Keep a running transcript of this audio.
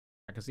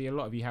I can see a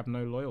lot of you have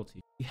no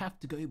loyalty. You have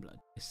to go, blood.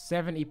 It's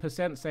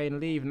 70% saying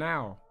leave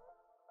now.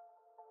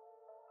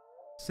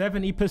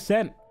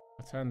 70%.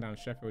 I turned down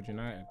Sheffield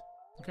United.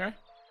 Okay.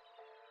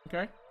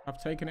 Okay.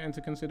 I've taken it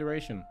into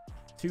consideration.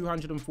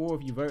 204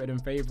 of you voted in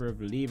favor of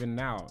leaving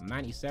now.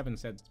 97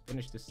 said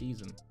finish the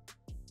season.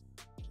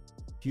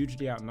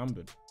 Hugely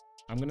outnumbered.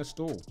 I'm going to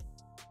stall.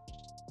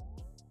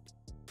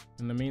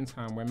 In the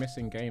meantime, we're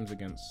missing games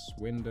against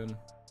Swindon.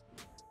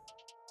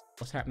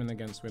 What's happening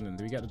against Swindon?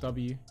 Do we get the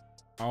W?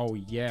 Oh,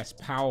 yes.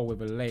 Powell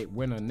with a late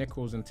winner.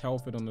 Nichols and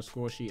Telford on the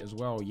score sheet as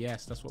well.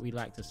 Yes, that's what we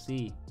like to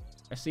see.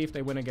 Let's see if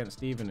they win against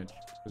Stevenage.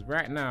 Because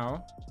right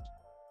now,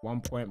 1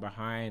 point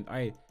behind.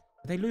 Did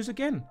they lose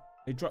again?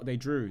 They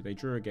drew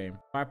a game.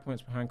 5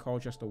 points behind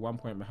Colchester, 1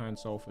 point behind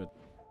Salford.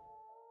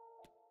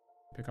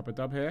 Pick up a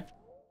dub here.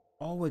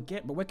 Oh,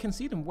 but we're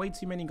conceding way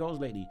too many goals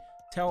lately.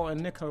 Tell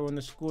and Nico on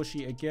the score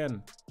sheet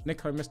again.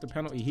 Nico missed a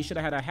penalty. He should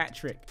have had a hat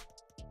trick.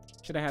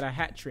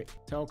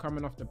 Tell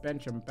coming off the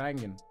bench and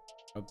banging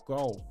a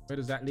goal. Where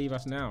does that leave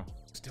us now?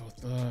 Still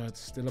third,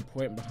 still a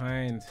point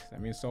behind.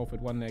 That means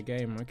Salford won their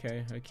game.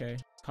 Okay.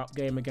 Cup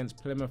game against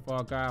Plymouth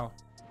Argyle.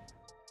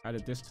 How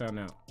did this turn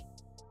out?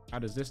 How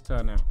does this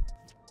turn out?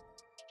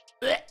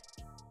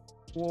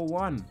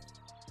 4-1.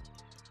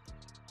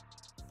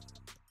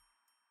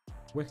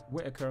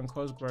 Whitaker and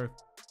Cosgrove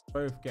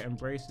both getting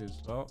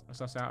braces. Well, that's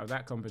us out of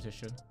that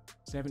competition.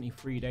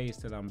 73 days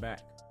till I'm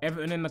back.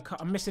 Everton in the cup.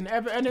 I'm missing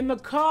Everton in the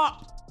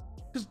cup.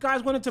 This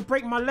guy's wanted to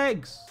break my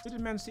legs. Who did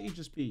Man City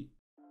just beat?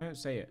 Don't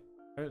say it.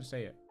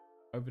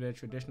 Over their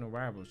traditional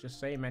rivals. Just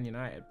say Man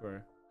United, bro.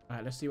 All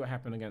right, let's see what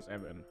happened against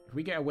Everton. If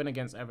we get a win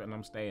against Everton,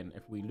 I'm staying.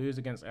 If we lose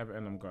against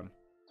Everton, I'm gone.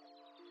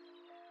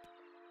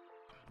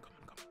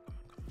 Come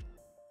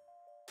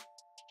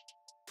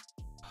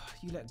on.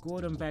 You let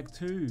Gordon bag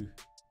too.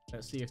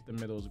 Let's see if the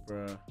middles,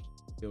 bro,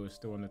 deal is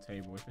still on the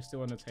table. If it's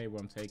still on the table,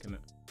 I'm taking it.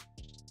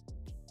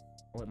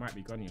 Oh, it might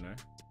be gone, you know.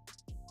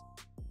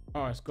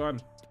 Oh, it's gone.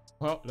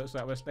 Well, looks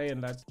like we're staying,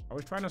 lads. I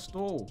was trying to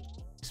stall.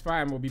 It's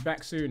fine. We'll be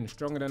back soon.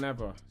 Stronger than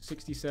ever.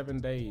 67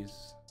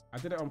 days. I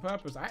did it on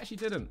purpose. I actually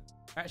didn't.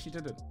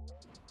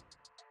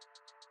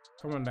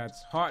 Come on,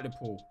 lads.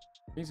 Hartlepool.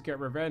 Need to get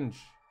revenge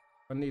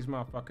on these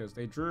motherfuckers.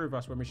 They drew with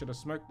us when we should have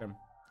smoked them.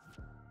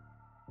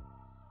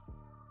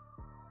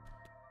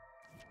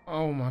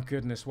 Oh my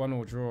goodness,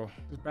 1-1 draw.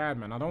 It's bad,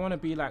 man. I don't want to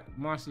be like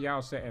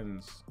Martial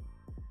settings.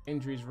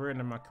 Injuries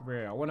ruining my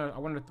career. I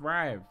want to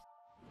thrive.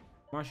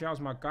 Martial's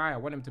my guy. I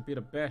want him to be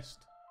the best.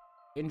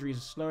 Injuries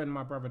are slowing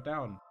my brother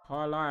down.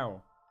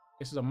 Carlisle.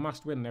 This is a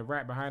must win. They're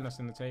right behind us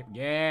in the table.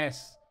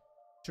 Yes.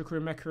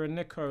 Chukwuemeka and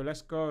Nico.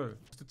 Let's go.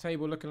 What's the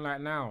table looking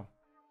like now?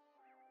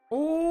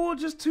 Oh,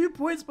 just 2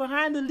 points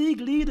behind the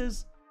league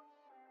leaders.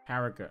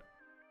 Harrogate.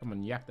 Come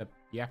on, you have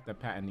to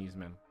pattern these,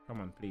 men. Come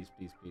on, please.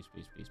 This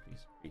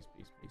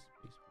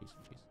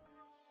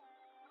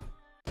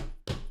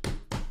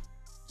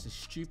is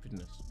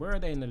stupidness. Where are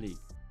they in the league?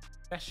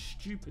 That's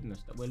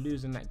stupidness that we're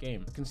losing that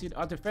game.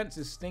 Our defense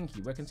is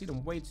stinky. We're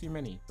conceding way too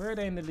many. Where are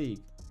they in the league?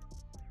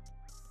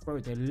 Bro,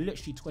 they're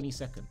literally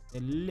 22nd.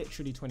 They're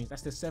literally 20.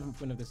 That's the 7th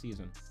win of the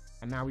season.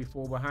 And now we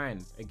fall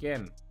behind.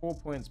 Again, 4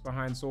 points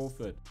behind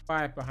Salford.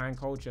 5 behind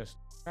Colchester.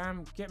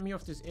 Fam, get me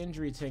off this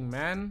injury thing,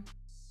 man.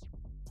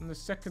 I'm the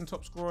 2nd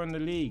top scorer in the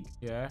league,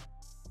 yeah?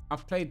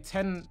 I've played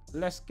 10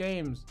 less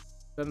games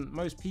than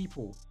most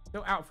people.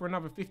 Still out for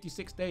another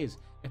 56 days.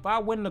 If I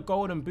win the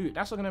golden boot,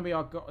 that's not gonna be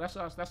our goal. That's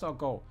our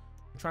goal.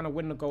 I'm trying to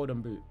win the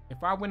golden boot.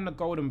 If I win the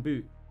golden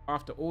boot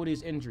after all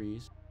these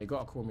injuries, they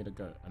gotta call me the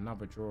GOAT.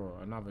 Another draw.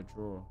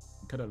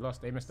 We could have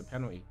lost. They missed a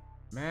penalty.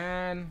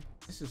 Man,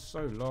 this is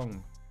so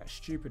long. That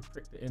stupid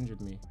prick that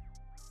injured me.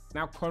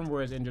 Now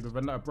Conroy is injured with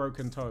another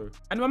broken toe.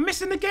 And we're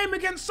missing the game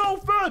against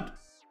Salford!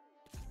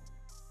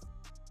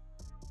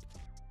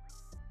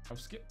 I've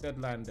skipped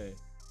deadline day.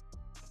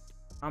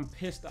 I'm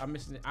pissed that I'm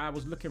missing it. I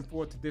was looking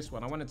forward to this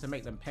one. I wanted to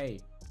make them pay.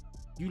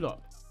 You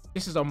lot,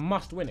 this is a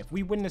must win. If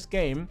we win this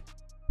game,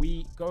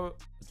 we go...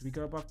 Do we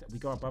go above them? We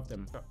go above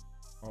them.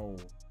 Oh.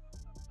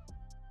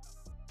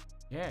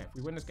 Yeah, if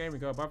we win this game, we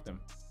go above them.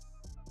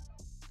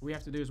 All we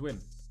have to do is win.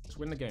 Just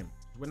win the game.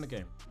 Just win the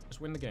game. Just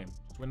win the game.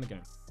 Just win the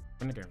game.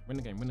 Win the game. Win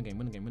the game. Win the game.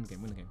 Win the game. Win the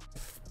game. Win the game.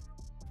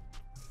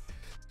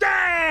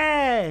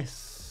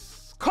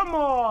 Yes! Come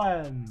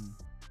on!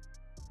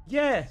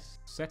 Yes!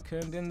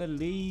 2nd in the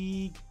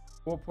league.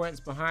 4 points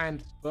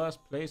behind 1st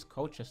place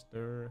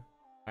Colchester.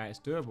 Alright, it's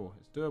doable.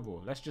 It's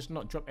doable. Let's just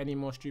not drop any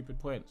more stupid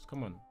points.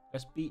 Come on.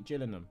 Let's beat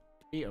Gillingham.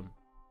 Beat them.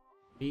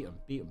 Beat them.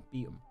 Beat them.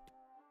 Beat them.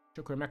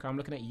 Chukwuemeka, I'm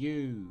looking at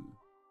you.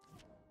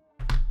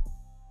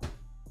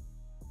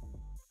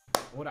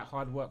 All that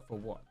hard work for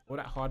what? All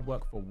that hard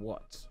work for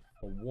what?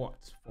 For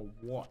what? For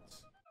what?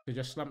 To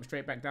just slump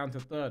straight back down to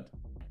 3rd.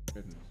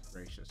 Goodness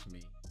gracious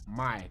me.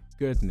 My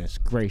goodness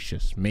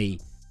gracious me.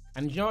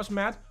 And you know what's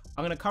mad?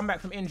 I'm going to come back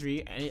from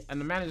injury and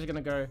the manager's going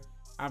to go,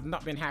 I've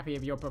not been happy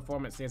with your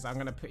performances. I'm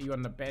going to put you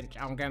on the bench.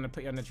 I'm going to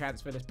put you on the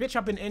transfer list. Bitch,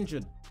 I've been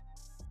injured.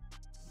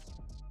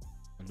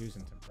 I'm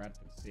losing to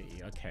Bradford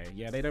City. Okay,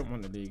 yeah, they don't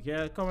want the league.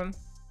 Yeah, come on.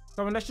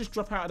 Come on, let's just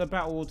drop out of the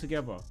battle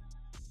altogether.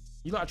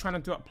 You lot are trying to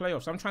do up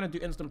playoffs. I'm trying to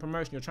do instant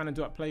promotion. You're trying to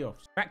do up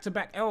playoffs.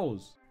 Back-to-back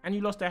L's. And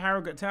you lost to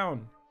Harrogate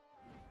Town.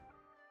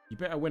 You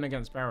better win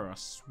against Barrow, I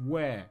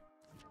swear.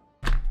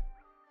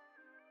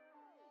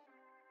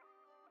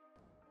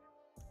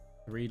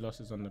 3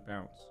 losses on the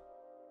bounce.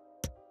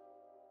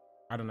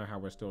 I don't know how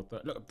we're still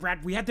third. Look,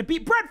 Brad, we had to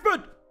beat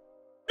Bradford.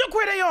 Look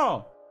where they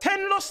are.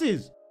 10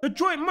 losses. The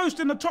joint most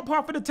in the top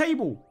half of the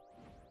table.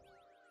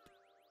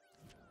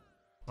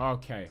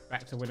 Okay,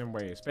 back to winning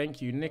ways.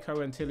 Thank you,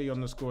 Nico and Tilly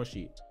on the score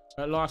sheet.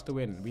 At last, a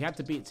win. We had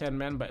to beat 10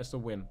 men, but it's a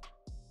win.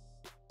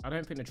 I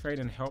don't think the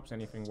training helps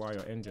anything while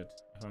you're injured,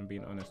 if I'm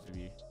being honest with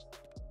you.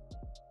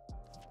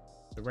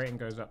 If the rating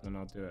goes up, then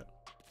I'll do it.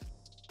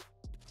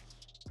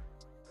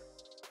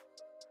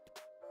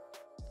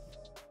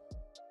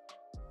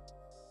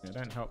 It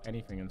don't help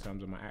anything in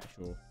terms of my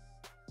actual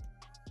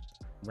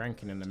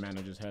ranking in the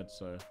manager's head,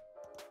 so.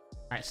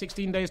 All right,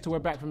 16 days till we're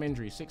back from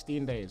injury.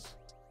 16 days.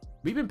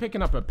 We've been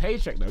picking up a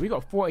paycheck, though. We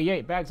got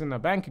 48 bags in the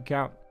bank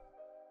account.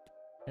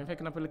 Been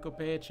picking up a little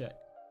paycheck.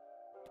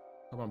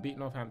 Come on, beat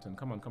Northampton.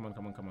 Come on, come on,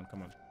 come on, come on,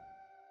 come on.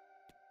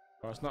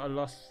 Oh, it's not a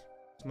loss.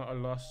 It's not a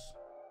loss.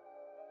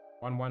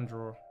 1-1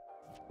 draw.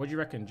 What do you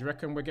reckon? Do you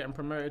reckon we're getting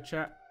promoted,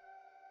 chat?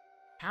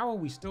 How are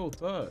we still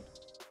third?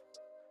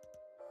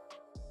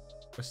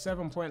 We're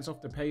 7 points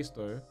off the pace,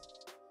 though.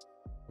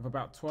 With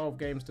about 12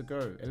 games to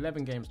go.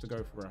 11 games to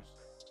go for us.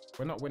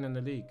 We're not winning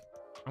the league.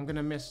 I'm going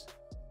to miss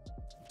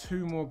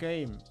 2 more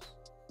games.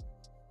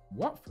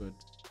 Watford?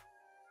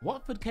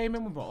 Watford came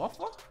in with an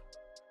offer?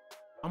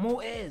 I'm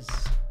all ears.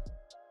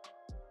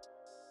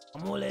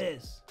 I'm all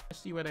ears. Let's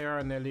see where they are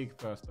in their league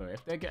first, though.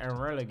 If they're getting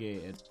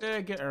relegated,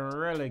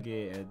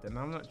 then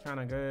I'm not trying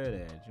to go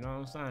there. Do you know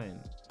what I'm saying?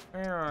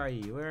 Where are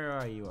you? Where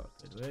are you,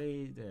 Watford? What are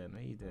you doing?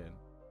 What are you doing?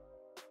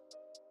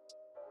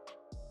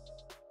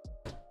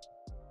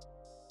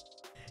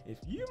 If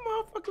you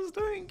motherfuckers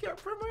don't get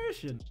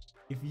promotion,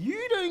 if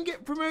you don't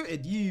get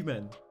promoted, you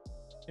man,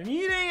 if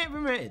you don't get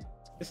promoted,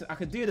 listen, I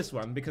could do this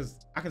one because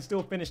I can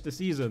still finish the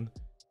season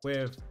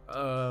with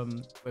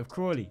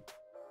Crawley.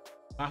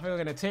 I think I'm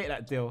gonna take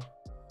that deal.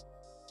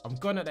 I'm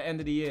gone at the end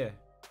of the year.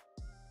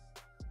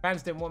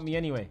 Fans didn't want me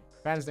anyway.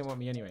 Fans didn't want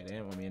me anyway. They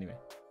didn't want me anyway.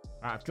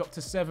 All right, I've dropped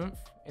to 7th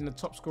in the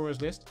top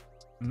scorers list.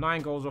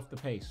 9 goals off the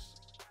pace.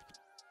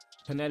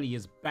 Canelli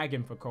is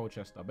bagging for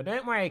Colchester, but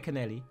don't worry,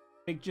 Canelli.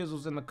 Big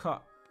Jizzle's in the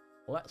cut.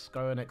 Let's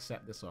go and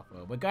accept this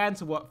offer. We're going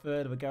to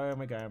Watford. We're going.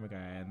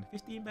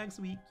 15 bags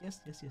a week. Yes.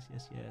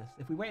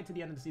 If we wait until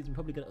the end of the season, we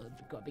probably got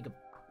a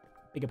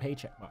bigger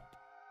paycheck, but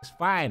it's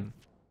fine.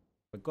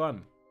 We're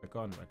gone.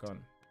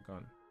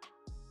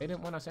 They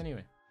didn't want us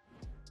anyway.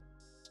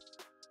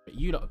 But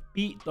you lot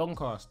beat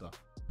Doncaster.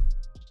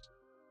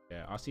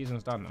 Yeah, our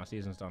season's done.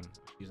 Season's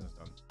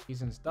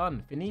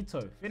done.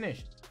 Finito.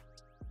 Finished.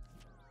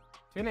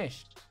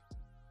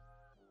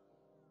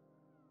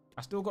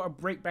 I still got to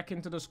break back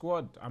into the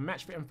squad. I'm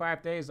match fit in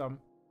 5 days.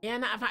 You're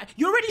not a part.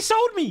 You already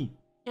sold me.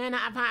 You're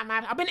not a part of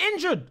my. I've been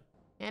injured.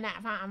 You're not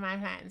a part of my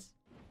plans.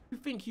 Who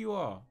think you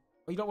are?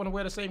 Oh, you don't want to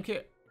wear the same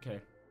kit?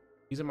 Okay.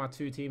 These are my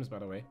 2 teams, by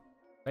the way.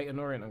 Leyton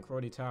Orient and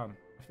Crawley Town.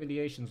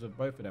 Affiliations with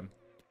both of them.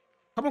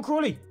 Come on,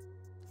 Crawley.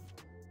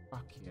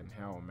 Fucking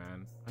hell,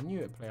 man. I knew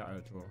it'd play out as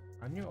a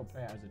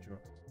draw.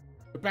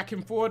 We're back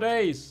in 4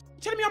 days.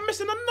 You're telling me I'm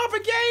missing another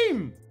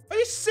game? Are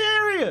you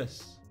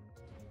serious?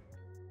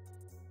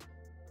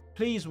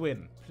 Please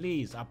win.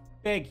 Please. I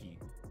beg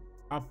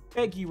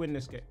you win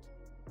this game.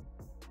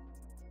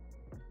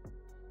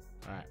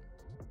 All right.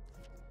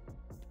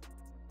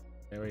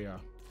 There we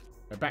are.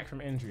 We're back from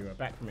injury.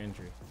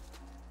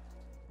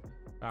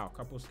 Wow,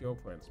 couple skill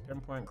points.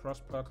 Pinpoint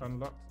cross perk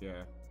unlocked.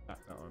 Yeah, tap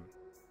that on.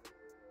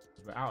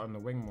 We're out on the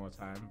wing more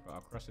time, but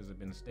our crosses have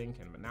been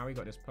stinking. But now we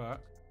got this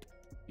perk.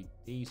 Be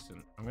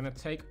decent. I'm going to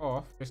take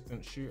off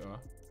distant shooter.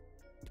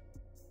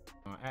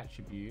 Our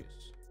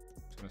attributes.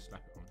 Just going to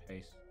slap it on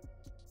pace.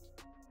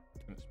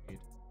 Speed.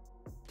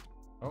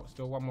 Oh,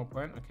 still 1 more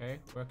point. Okay,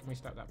 where can we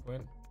stack that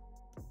point?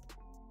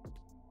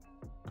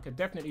 I could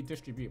definitely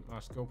distribute my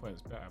skill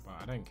points better, but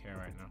I don't care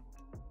right now.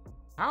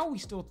 How are we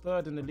still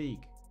 3rd in the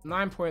league?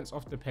 9 points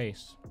off the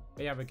pace.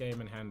 They have a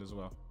game in hand as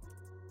well.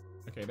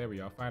 Okay, there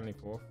we are. Finally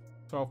 4th.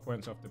 12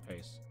 points off the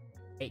pace.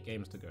 8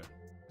 games to go.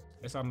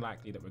 It's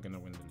unlikely that we're going to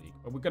win the league,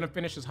 but we're going to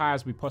finish as high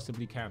as we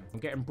possibly can. I'm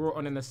getting brought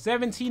on in the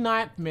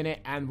 79th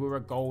minute, and we're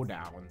a goal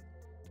down.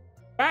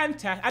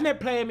 Fantastic. And they're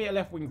playing me at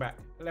left wing back.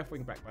 Left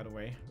wing back, by the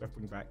way. Left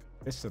wing back.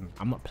 Listen,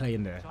 I'm not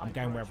playing there. I'm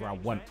going wherever I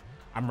want.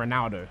 I'm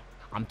Ronaldo.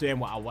 I'm doing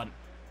what I want.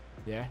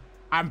 Yeah?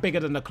 I'm bigger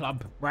than the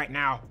club right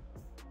now.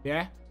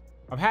 Yeah?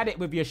 I've had it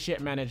with your shit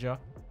manager.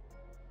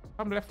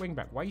 I'm left wing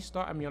back. Why are you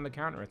starting me on the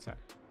counter attack?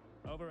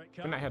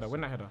 Win that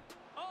header.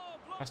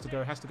 Has to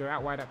go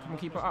out wide. Come on,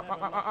 keep it up.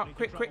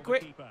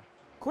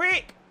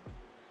 Quick.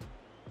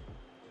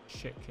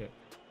 Shit kick.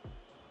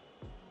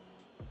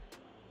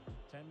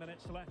 10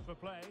 minutes left for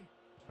play.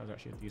 That was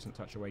actually a decent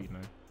touch away, you know.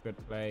 Good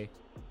play.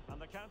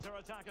 And the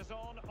counter-attack is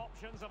on.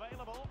 Options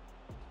available.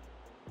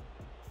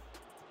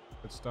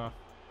 Good stuff.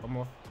 One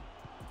more.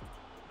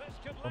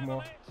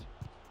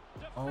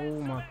 Oh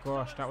my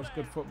gosh, that was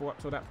good football up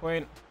to that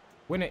point.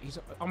 Win it.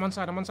 I'm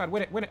onside. I'm onside.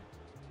 Win it. Win it.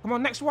 Come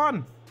on, next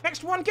one.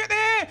 Next one. Get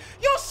there.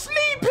 You're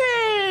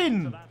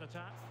sleeping.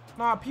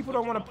 Nah, people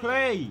don't want to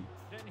play.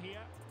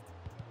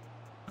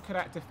 Look at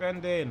that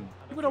defending.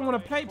 People don't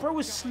want to play. Bro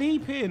was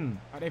sleeping.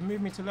 Right, they've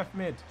moved me to left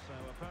mid. So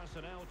a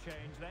personnel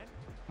change then.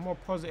 More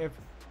positive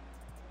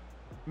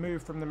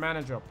move from the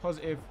manager.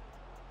 Positive.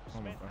 Oh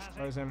my gosh.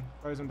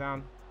 Close him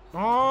down.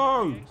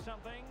 Oh!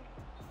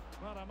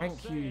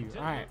 Thank you.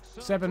 All right.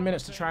 7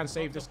 minutes to try and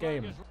save this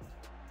game.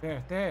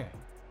 There.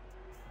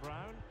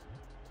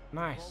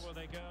 Nice.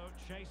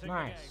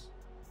 Nice.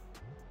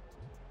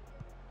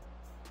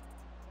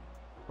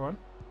 Go on.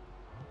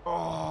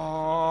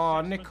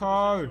 Oh,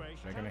 Nico.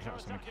 They're going to hit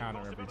us on the counter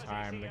every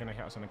time. They're going to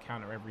hit us on the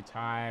counter every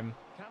time.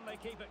 Can they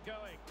keep it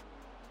going?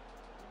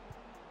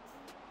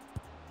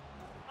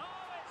 Oh,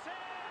 it's in!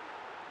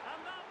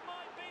 And that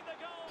might be the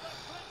goal that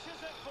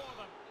clinches it for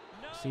them.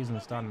 No,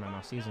 season's done, man.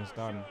 Our season's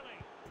done.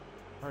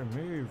 Bro,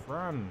 move,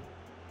 run.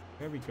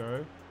 There we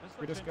go.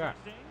 Through this gap.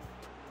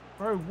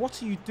 Bro,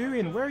 what are you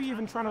doing? Where are you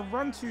even trying to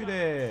run to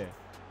there?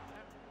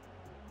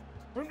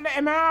 Don't let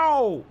him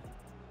out.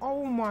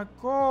 Oh my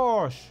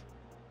gosh.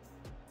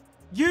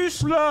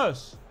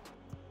 Useless.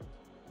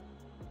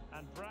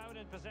 And Brown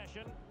in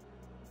possession.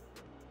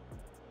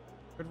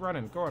 Good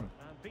running. Go on.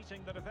 And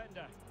beating the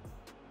defender.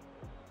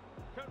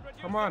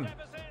 Come on.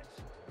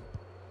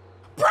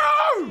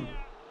 Bro!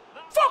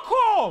 Fuck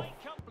off!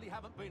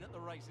 Haven't been at the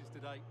races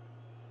today.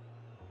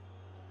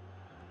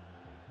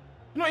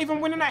 You're not even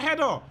winning that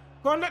header.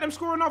 Go on, let them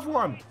score another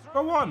one.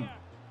 Go on.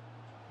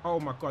 Oh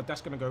my God,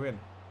 that's going to go in.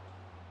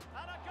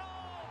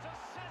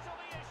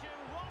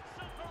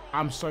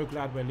 I'm so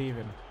glad we're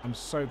leaving. I'm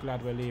so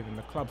glad we're leaving.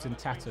 The club's in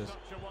tatters.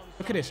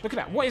 Look at this. Look at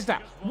that. What is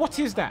that? What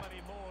is that?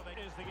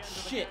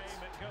 Shit.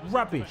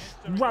 Rubbish.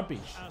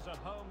 Rubbish.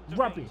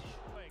 Rubbish.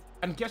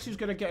 And guess who's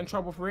going to get in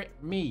trouble for it?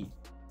 Me.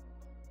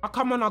 Oh,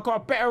 come on. I got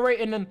a better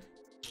rating than...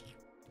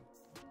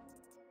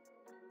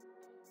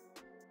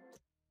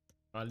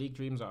 Our league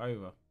dreams are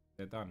over.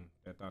 They're done.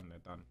 They're done. They're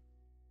done.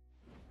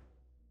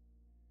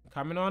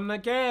 Coming on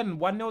again.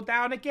 1-0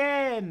 down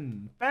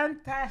again.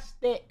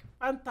 Fantastic.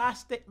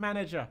 Fantastic,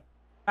 manager.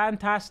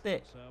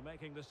 Fantastic. So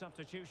making the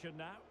substitution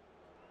now.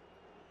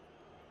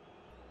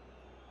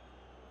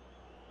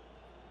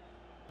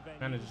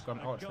 Manager's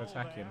gone ultra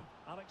attacking.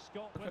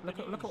 Look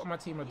at what my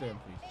team are doing,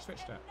 please.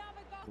 Switch that.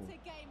 Cool.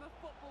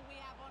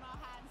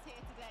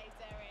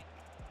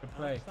 Good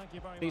play.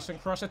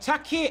 Decent cross.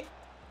 Attack it!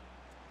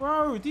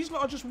 Bro, these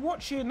lot are just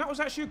watching. That was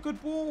actually a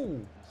good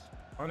ball.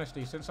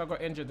 Honestly, since I got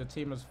injured, the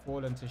team has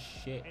fallen to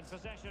shit. In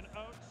possession,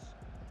 Oates.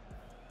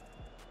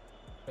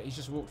 But he's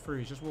just walked through.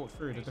 He's just walked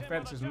through. The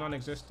defense is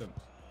non-existent.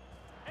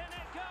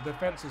 The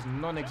defense is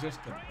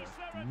non-existent.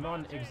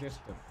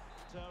 Non-existent.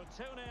 So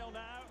 2-0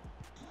 now.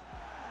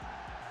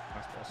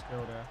 Nice bit of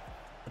skill there.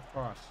 Good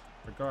pass.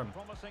 We're gone.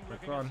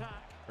 We're gone.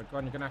 We're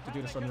gone. You're going to have to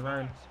do this on your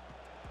own.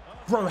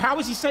 Bro, how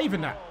is he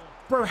saving that?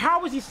 Bro,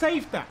 how has he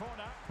saved that?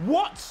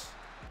 What?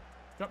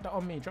 Drop that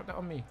on me. Drop that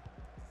on me.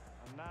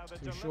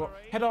 It's too short.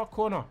 Header,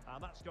 corner.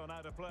 And that's gone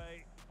out of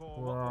play for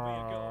what will be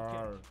a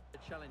goal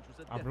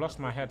kick. I've lost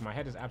my head. My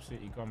head is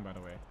absolutely gone, by the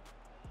way.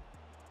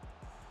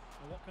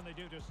 Well, what can they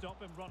do to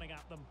stop him running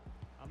at them?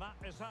 And that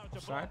is how to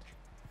Offside?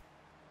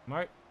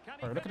 block. Nope.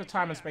 Bro, look at the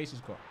time and space he's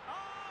got. Oh,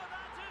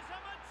 that is a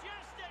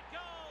majestic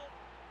goal.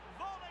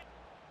 Volley.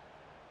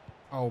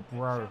 Oh,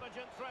 bro.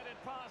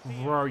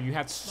 Bro, you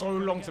had so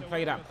long to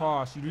play that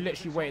pass. You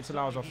literally waited till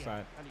I was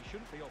offside. And he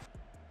shouldn't be off.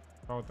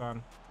 Well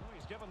done. Oh,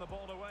 he's given the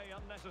ball away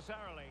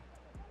unnecessarily.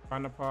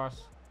 Find the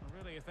pass.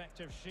 A really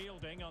effective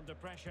shielding under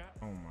pressure.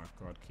 Oh my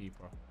God,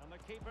 keeper. And the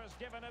keeper's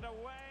given it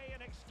away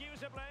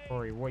inexcusably.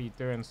 Corey, what are you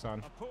doing,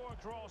 son? A poor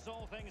cross,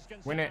 all things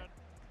considered. Win it.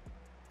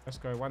 Let's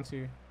go.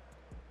 1-2.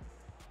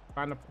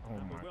 Find the... Oh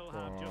And we my will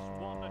have just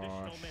one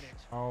additional gosh. minute.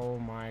 Oh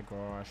my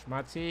gosh.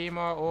 My team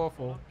are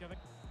awful.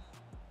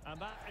 And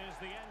that is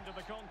the end of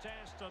the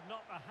contest, and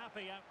not a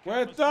happy outcome.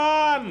 We're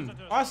done.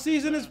 Our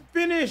season is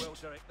finished.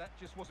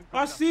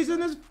 Our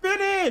season is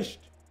finished.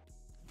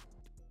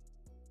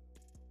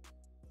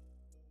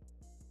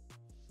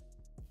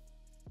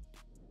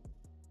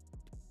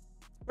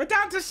 We're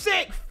down to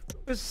 6th.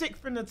 We're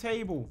 6th in the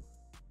table.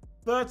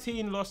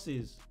 13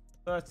 losses.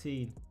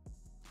 13.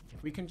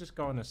 If we can just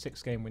go on a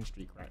 6-game win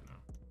streak right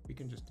now, we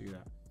can just do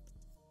that.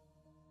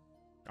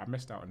 I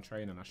missed out on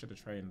training. I should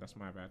have trained. That's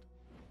my bad.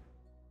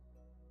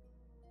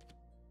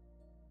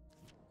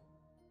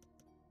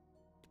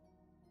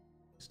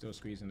 Still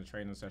squeezing the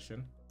training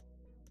session.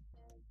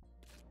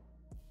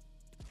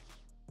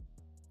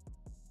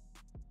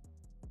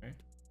 Okay.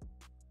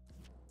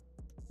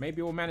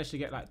 Maybe we'll manage to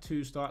get like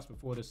 2 starts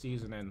before the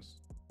season ends.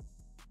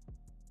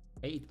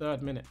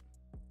 83rd minute.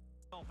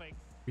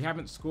 We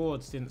haven't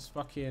scored since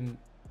fucking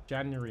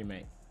January,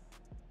 mate.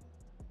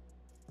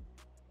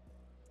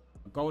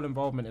 Goal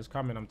involvement is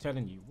coming, I'm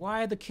telling you.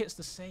 Why are the kits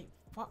the same?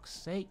 Fuck's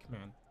sake,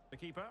 man. The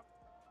keeper.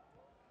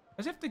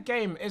 As if the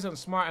game isn't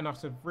smart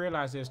enough to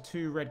realize there's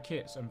 2 red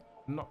kits and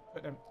not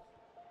put them.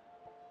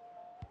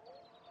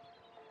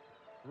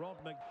 Rod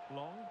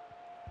McLong.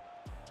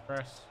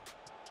 Press.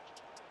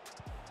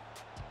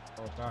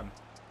 Well done.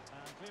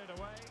 And cleared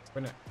away.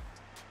 Win it.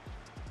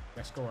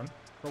 Let's go on.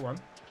 Go on.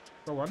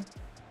 Go on.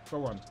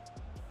 Go on.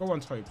 Go on,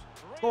 Tobes.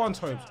 Go on,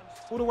 Tobes.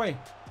 All the way.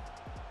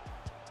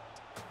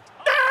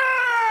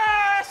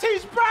 Yes!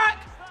 He's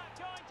back!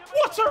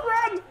 What a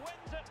run!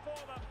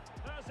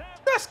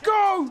 Let's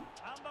go! And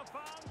the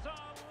fans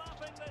are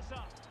lapping this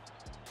up.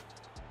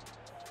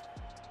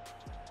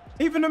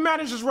 Even the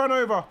manager's run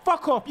over.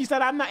 Fuck off. You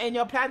said I'm not in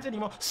your plans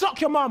anymore.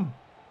 Suck your mum.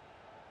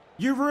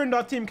 You ruined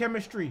our team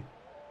chemistry.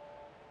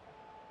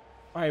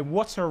 Hey,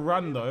 what a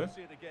run though.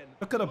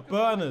 Look at the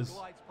burners.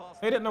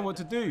 They didn't know what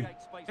to do.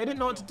 They didn't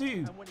know what to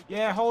do.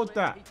 Yeah, hold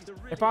that.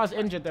 If I was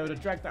injured, they would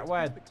have dragged that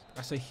wide.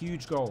 That's a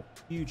huge goal.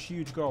 Huge,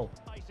 huge goal.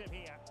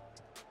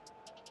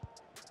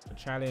 The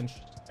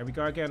challenge. There we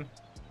go again.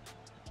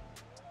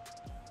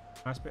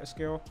 Nice bit of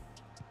skill.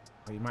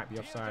 Oh, you might be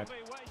offside.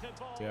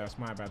 Yeah, it's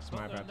my bad. It's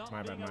my bad.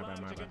 My bad. My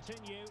bad. My bad.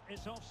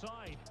 It's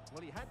offside.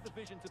 Well, he had the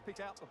vision to pick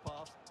out the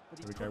pass, but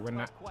he There we go. couldn't Win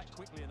back that. quite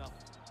quickly enough.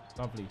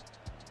 Lovely.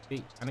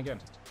 Feet. And again.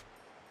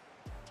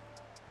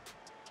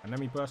 And then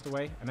we burst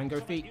away. And then go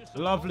feet.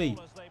 Lovely.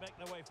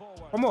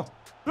 One more.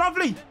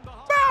 Lovely.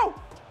 No!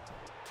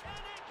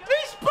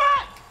 He's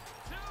back!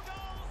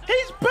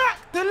 He's back!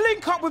 The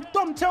link up with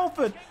Dom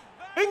Telford.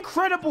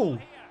 Incredible.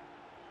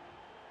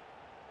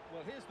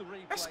 Well, here's the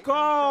replay. Let's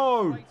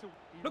go.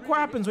 Look what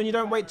happens when you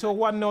don't wait till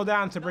 1-0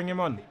 down to bring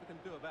him on.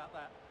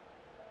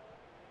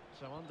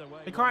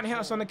 They can't hit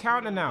us on the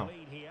counter now.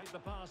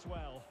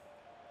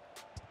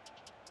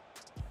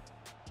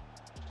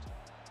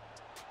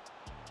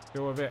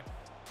 Deal with it.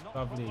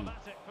 Lovely.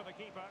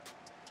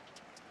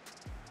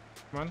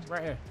 Come on,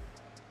 right here.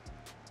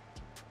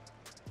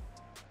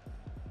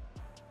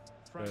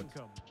 Good.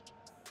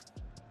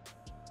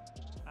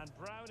 And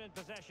Brown in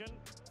possession.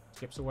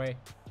 Skips away.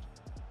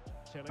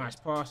 Tilly. Nice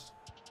pass.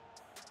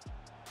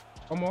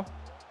 One more.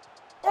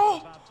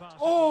 Oh!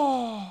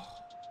 Oh!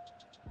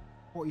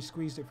 Thought he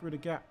squeezed it through the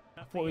gap.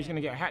 I thought he was going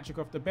to get a hat trick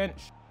off the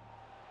bench.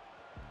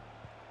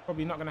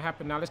 Probably not going to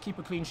happen now. Let's keep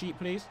a clean sheet,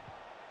 please.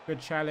 Good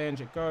challenge.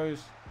 It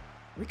goes.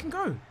 We can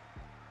go.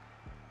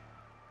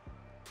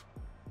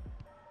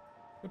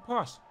 Good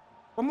pass.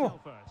 One more.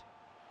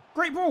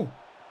 Great ball.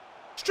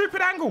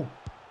 Stupid angle.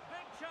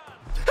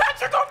 Hat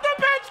trick off the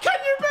bench. Can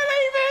you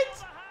believe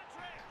it?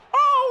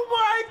 Oh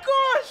my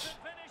gosh.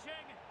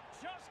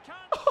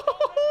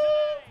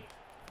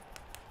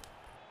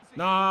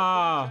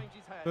 Nah.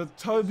 The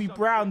Toby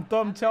Brown,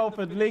 Dom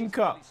Telford link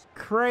up.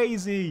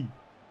 Crazy.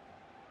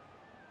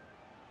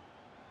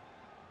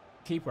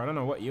 Keeper, I don't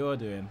know what you're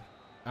doing.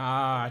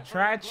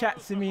 Try and chat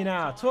to me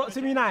now. Talk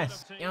to me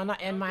nice. You're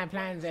not in my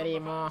plans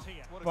anymore.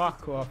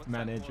 Fuck off,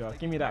 manager.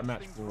 Give me that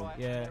match ball.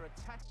 Yeah.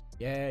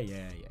 Yeah.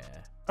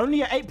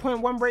 Only an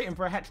 8.1 rating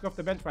for a hat trick off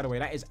the bench, by the way.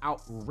 That is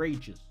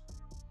outrageous.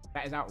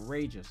 That is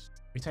outrageous.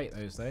 We take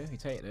those, though. We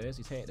take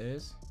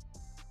those.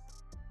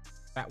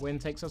 That win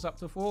takes us up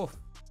to 4th.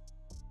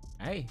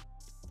 Hey.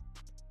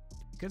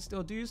 You could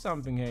still do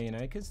something here, you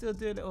know. You could still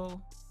do a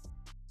little...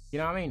 You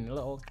know what I mean? A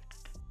little...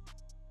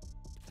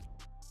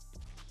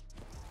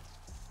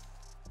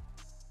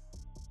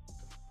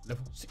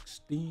 Level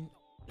 16.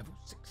 Level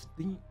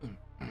 16.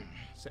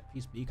 Set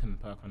piece beacon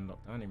perk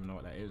unlocked. I don't even know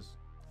what that is.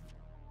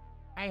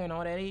 I don't know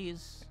what that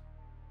is.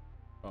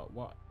 But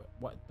what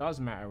does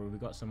matter is we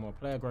got some more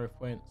player growth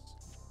points.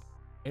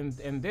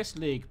 In this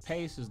league,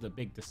 pace is the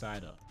big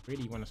decider.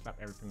 Really want to slap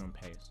everything on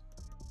pace.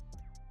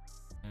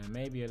 And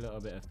maybe a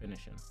little bit of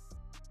finishing.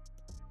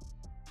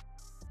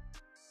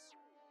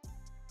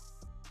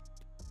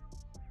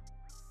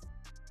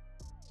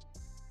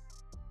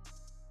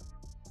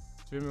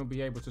 Soon we'll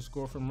be able to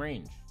score from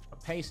range.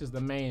 But pace is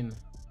the main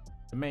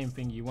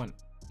thing you want.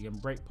 You can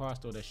break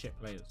past all the shit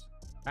players.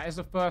 That is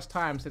the first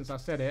time since I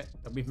said it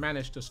that we've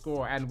managed to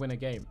score and win a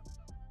game.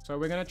 So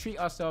we're gonna treat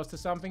ourselves to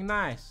something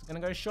nice. Gonna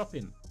go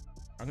shopping.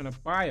 I'm gonna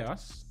buy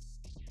us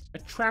a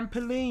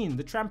trampoline.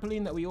 The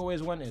trampoline that we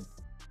always wanted.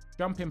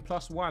 Jumping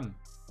 +1.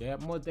 Yeah,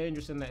 more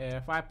dangerous in the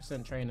air.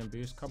 5% training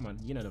boost. Come on,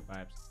 you know the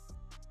vibes.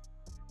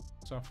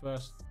 It's our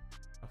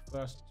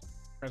first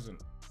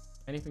present.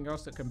 Anything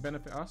else that can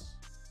benefit us?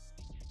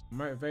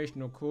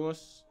 Motivational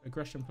course.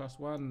 Aggression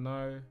 +1.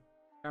 No.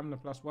 Stamina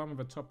 +1 with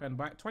a top end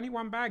bike.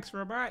 21 bags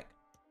for a bike.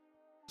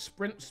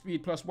 Sprint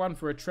speed +1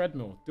 for a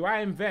treadmill. Do I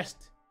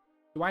invest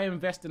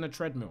in a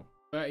treadmill?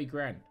 30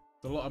 grand.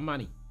 It's a lot of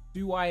money.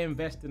 Do I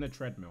invest in a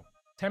treadmill?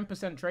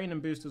 10% training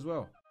boost as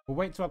well. We'll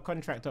wait till our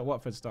contract at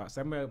Watford starts.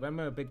 Then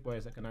we're big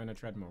boys that can own a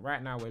treadmill.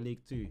 Right now we're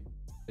League 2.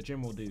 The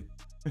gym will do.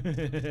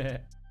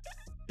 The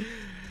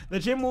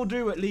gym will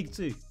do at League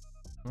 2.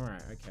 All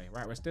right, okay.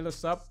 Right, we're still a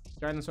sub.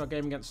 Going into our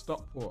game against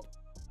Stockport.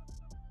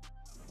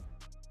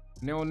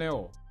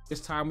 0-0.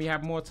 This time we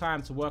have more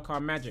time to work our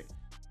magic.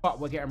 But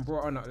we're getting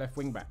brought on at left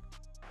wing back.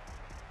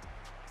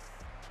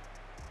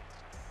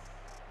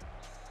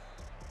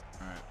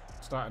 Alright,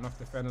 starting off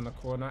defending the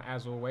corner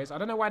as always. I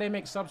don't know why they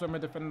make subs when we're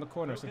defending the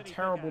corner. It's a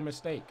terrible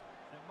mistake.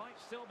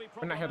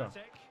 Bring that header.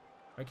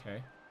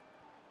 Okay.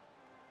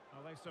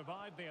 Well, they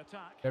survived the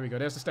attack. There we go.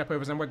 There's the step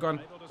overs and we're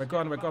gone. We're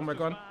gone.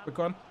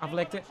 I've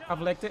legged it.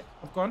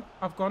 I've gone.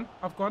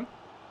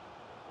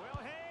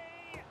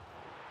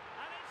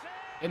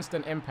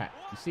 Instant impact.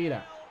 You see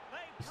that?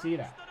 You see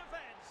that?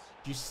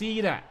 Do you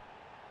see that?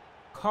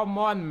 Come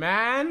on,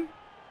 man.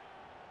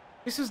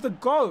 This is the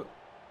GOAT.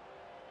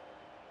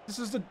 This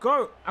is the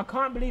GOAT. I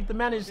can't believe the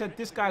manager said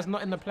this guy's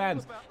not in the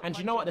plans. And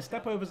you know what? The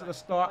step overs at the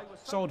start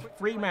sold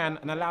 3 man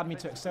and allowed me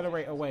to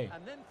accelerate away.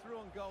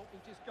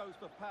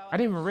 I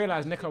didn't even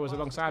realize Nico was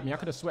alongside me. I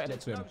could have sweated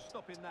it to him.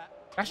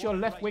 That's your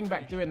left wing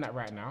back doing that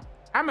right now.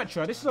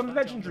 Amateur, this is on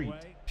legendary.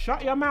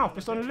 Shut your mouth.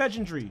 It's on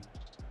legendary.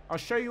 I'll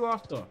show you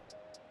after.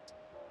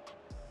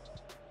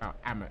 Oh,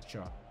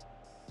 amateur.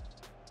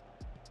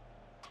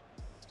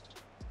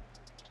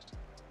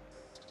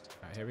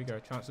 Right, here we go.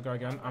 Chance to go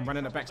again. I'm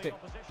running the back stick.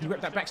 You whip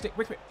that back stick.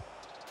 Whip it.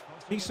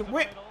 Decent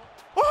whip.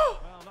 Oh!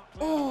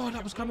 Oh,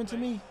 that was coming to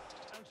me.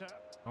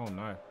 Oh,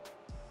 no.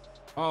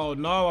 Oh,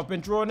 no. I've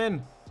been drawn in.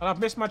 And I've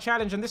missed my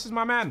challenge. And this is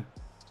my man.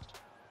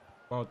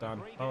 Well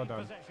done. Well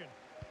done.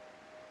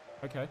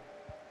 Okay.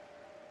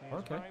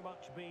 Okay.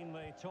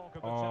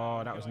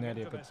 Oh, that was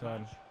nearly a good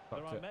turn.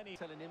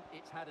 Telling him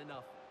it's had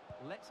enough.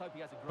 Let's hope he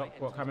has a Top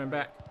block coming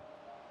back.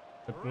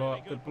 Good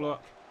block. Good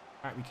block.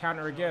 Right, we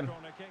counter again.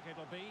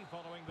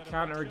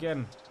 Counter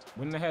again.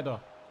 Win the header.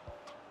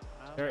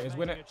 There it is.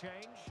 Win it.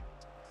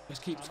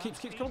 Just keep.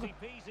 Go, go,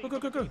 go,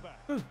 go, go, go,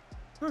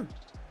 go.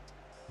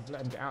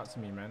 Let him get out to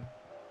me, man.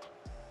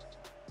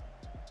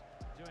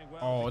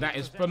 Oh, that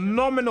is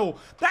phenomenal.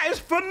 That is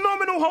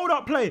phenomenal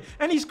hold-up play.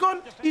 And he's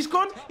gone. He's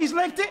gone. He's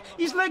legged it.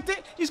 He's legged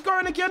it. He's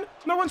going again.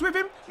 No one's with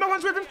him. No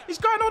one's with him. He's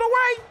going all the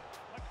way.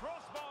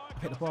 I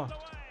hit the bar.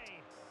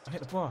 I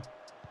hit the bar.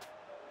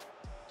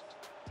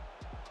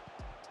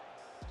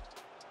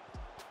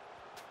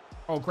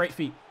 Oh, great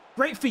feet.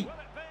 Great feet.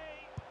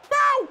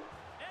 Bow!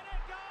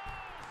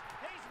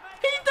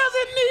 He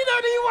doesn't need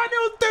anyone.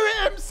 He'll do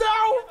it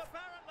himself.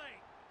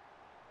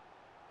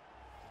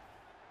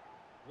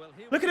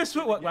 Look at his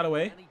footwork, by the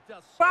way.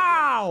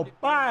 Wow,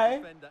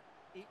 bye.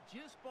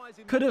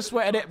 Could have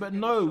sweated it, but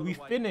no, we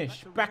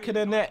finished. Back of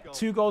the net,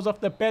 2 goals off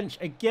the bench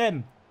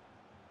again.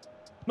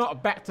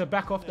 Not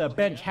back-to-back off the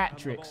bench hat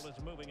tricks.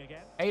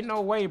 Ain't no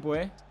way,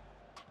 boy.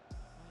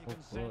 Oh,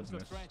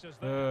 goodness.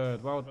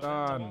 Good, well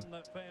done.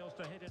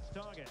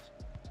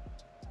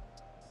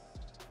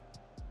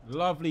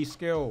 Lovely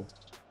skill.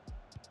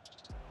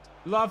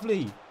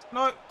 Lovely.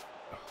 No.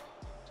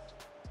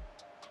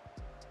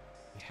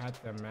 He had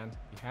them, man.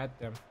 He had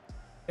them.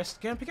 Yes,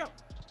 get him, pick up.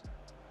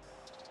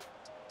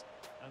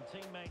 And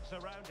teammates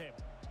around him.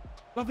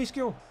 Lovely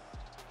skill.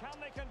 Can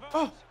they convert?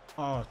 Oh.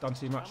 Oh, done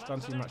too much,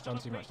 done too much, done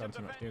too much, done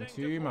too much. Doing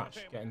too much.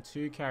 Getting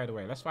too carried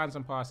away. Let's find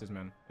some passes,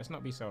 man. Let's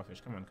not be selfish.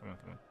 Come on, come on,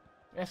 come on.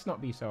 Let's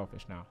not be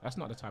selfish now. That's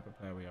not the type of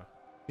player we are.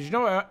 Because you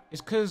know what? It's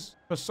because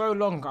for so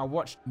long I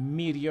watched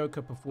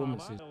mediocre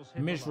performances.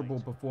 Miserable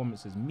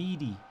performances.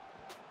 Meaty.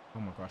 Oh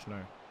my gosh,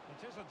 no.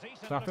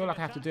 So I feel like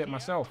I have to do it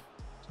myself.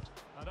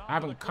 I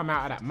haven't come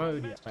out of that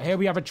mode yet. But here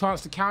we have a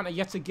chance to counter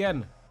yet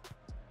again.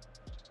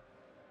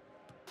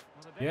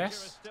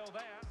 Yes.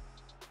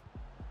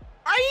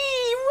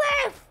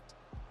 Aye, ref!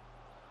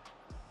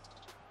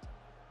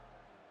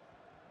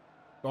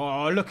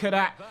 Oh, look at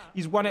that.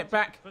 He's won it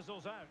back.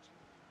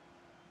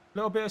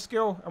 Little bit of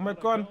skill and we're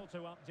gone.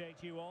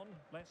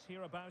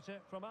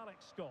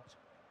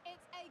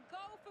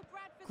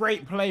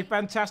 Great play.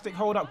 Fantastic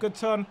hold up. Good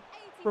turn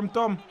from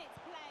Dom.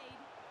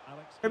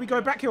 Here we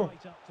go. Back heel.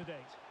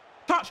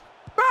 Touch.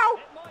 Bow.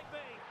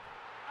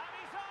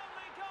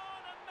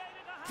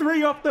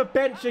 3 off the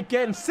bench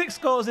again. 6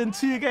 goals in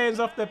 2 games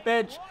off the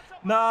bench.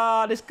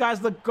 Nah, this guy's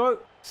the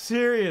GOAT.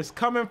 Serious.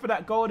 Coming for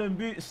that golden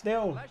boot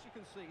still.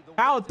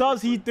 How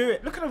does he do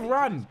it? Look at him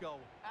run.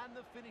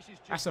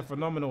 That's a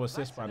phenomenal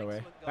assist, by the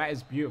way. That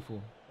is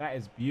beautiful. That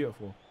is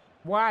beautiful.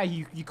 Why?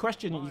 You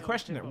question it. You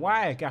question it.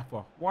 Why,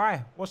 Gaffer?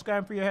 Why? What's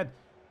going through your head?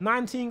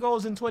 19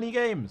 goals in 20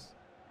 games.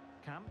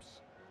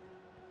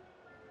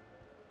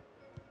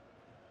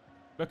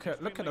 Look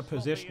at the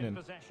positioning.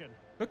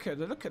 Look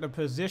at the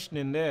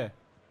positioning there.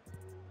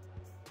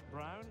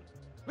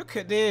 Look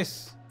at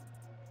this.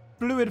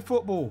 Fluid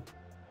football.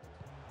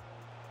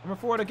 I'm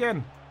forward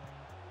again.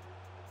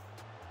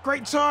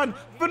 Great turn.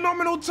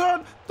 Phenomenal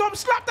turn. Dom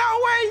slapped that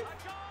away.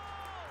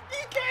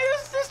 He's getting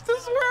assist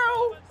as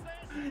well.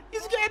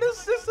 He's getting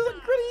assist as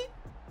gritty.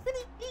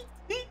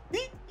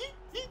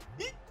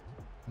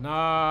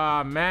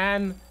 Nah,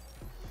 man.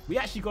 We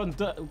actually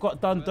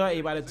got done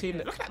dirty by the team.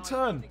 Look at that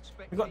turn.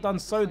 We got done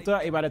so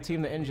dirty by the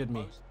team that injured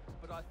me.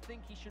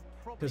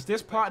 Because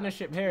this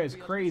partnership here is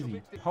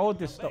crazy. Hold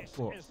this stop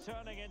for.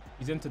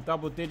 He's into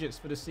double digits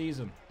for the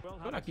season.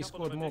 I feel like he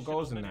scored more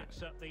goals than that.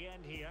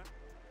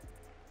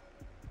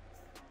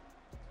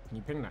 Can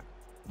you ping that?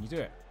 Can you do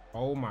it?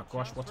 Oh my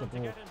gosh, what a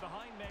ball. Left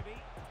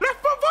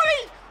foot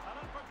volley!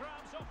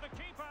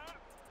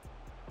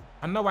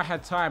 I know I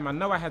had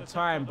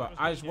time, but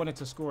I just wanted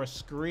to score a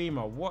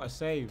screamer. What a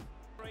save.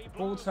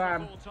 Full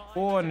time,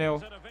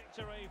 4-0.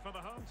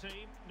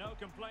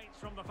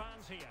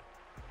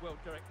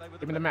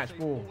 Give me the match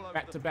ball.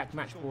 Back-to-back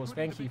match balls.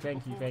 Thank you,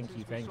 thank you, thank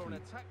you, thank you.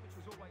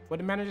 What did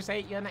the manager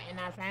say? You're not in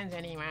our fans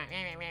anymore.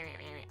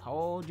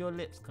 Hold your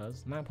lips,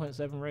 cuz.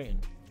 9.7 rating.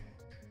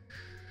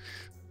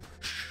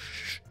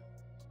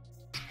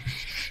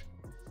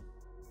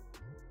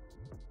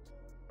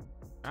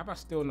 How about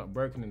still not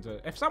broken into...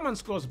 If someone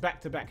scores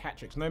back-to-back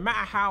hat-tricks, no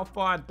matter how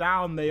far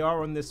down they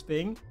are on this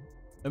thing,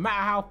 no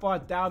matter how far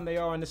down they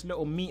are on this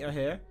little meter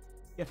here,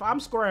 if I'm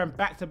scoring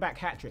back-to-back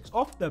hat-tricks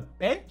off the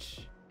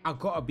bench, I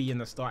gotta be in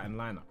the starting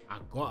lineup. I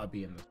gotta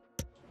be in the...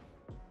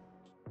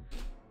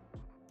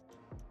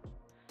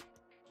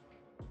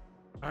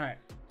 All right,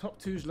 top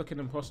two's looking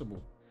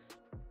impossible.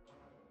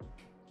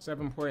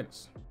 7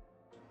 points,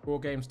 4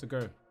 games to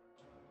go.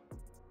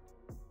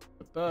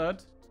 The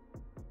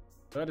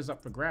third is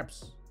up for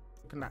grabs.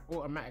 Looking at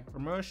automatic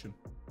promotion.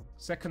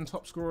 Second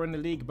top scorer in the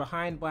league,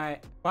 behind by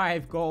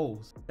 5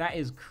 goals. That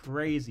is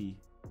crazy.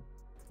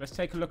 Let's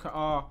take a look at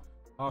our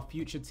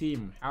future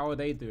team. How are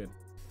they doing?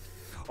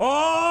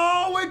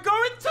 Oh, we're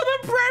going to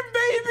the Prem,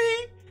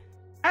 baby!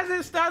 As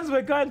it stands,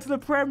 we're going to the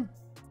Prem.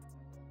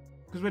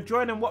 Because we're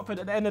joining Watford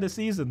at the end of the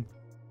season.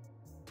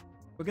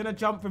 We're going to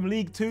jump from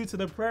League 2 to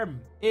the Prem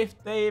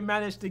if they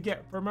manage to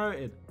get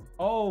promoted.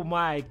 Oh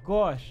my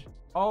gosh.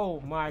 Oh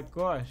my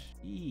gosh.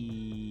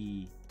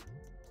 Eee.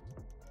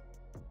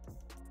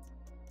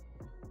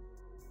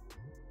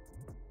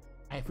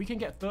 Hey, if we can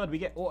get third, we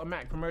get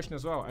automatic promotion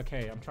as well.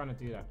 Okay, I'm trying to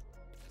do that.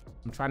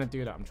 I'm trying to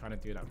do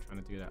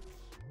that.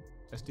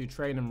 Let's do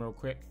training real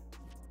quick.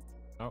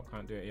 Oh,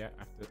 can't do it yet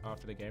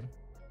after the game.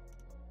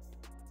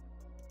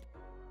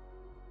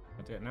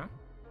 I'll do it now.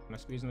 Can I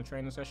squeeze in the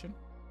training session?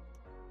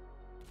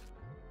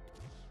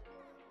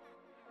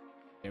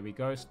 There we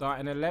go.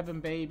 Starting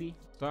 11, baby.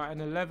 Starting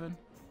 11.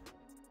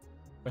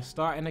 We're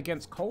starting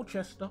against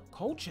Colchester.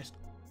 Colchester.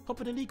 Top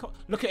of the league.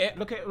 Look at it.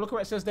 Look at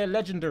what it says there.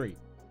 Legendary.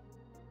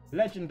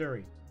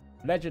 Legendary.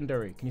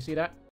 Legendary. Can you see that?